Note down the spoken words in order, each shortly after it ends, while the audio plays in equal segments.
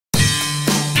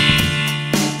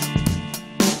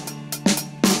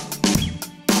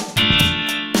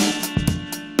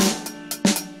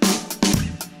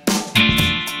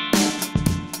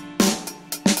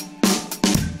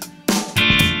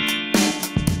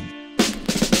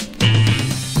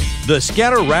The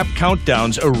Scatter Rap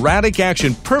CountDown's erratic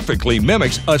action perfectly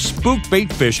mimics a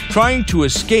spook-bait fish trying to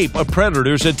escape a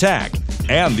predator's attack.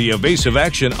 And the evasive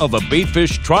action of a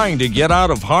baitfish trying to get out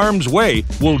of harm's way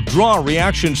will draw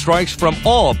reaction strikes from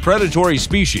all predatory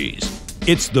species.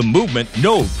 It's the movement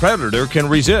no predator can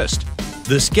resist.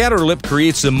 The scatter lip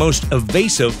creates the most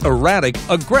evasive, erratic,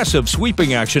 aggressive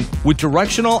sweeping action with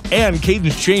directional and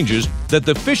cadence changes that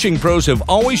the fishing pros have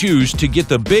always used to get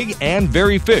the big and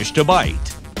very fish to bite.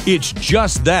 It's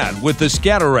just that with the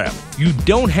Scatter Rap. You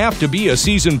don't have to be a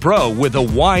seasoned pro with a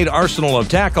wide arsenal of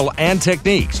tackle and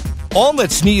techniques. All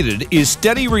that's needed is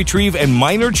steady retrieve and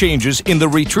minor changes in the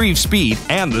retrieve speed,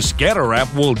 and the Scatter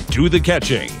Rap will do the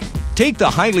catching. Take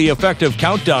the highly effective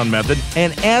countdown method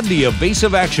and add the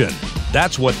evasive action.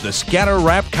 That's what the Scatter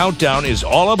Rap CountDown is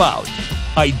all about.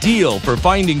 Ideal for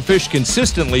finding fish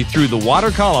consistently through the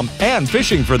water column and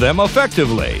fishing for them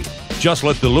effectively. Just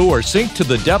let the lure sink to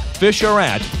the depth fish are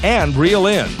at and reel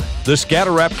in. The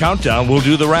Scatter Rap CountDown will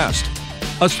do the rest.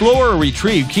 A slower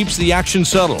retrieve keeps the action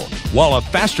subtle, while a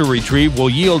faster retrieve will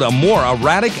yield a more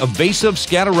erratic, evasive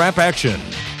Scatter Rap action.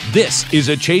 This is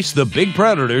a chase the big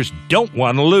predators don't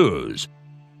want to lose.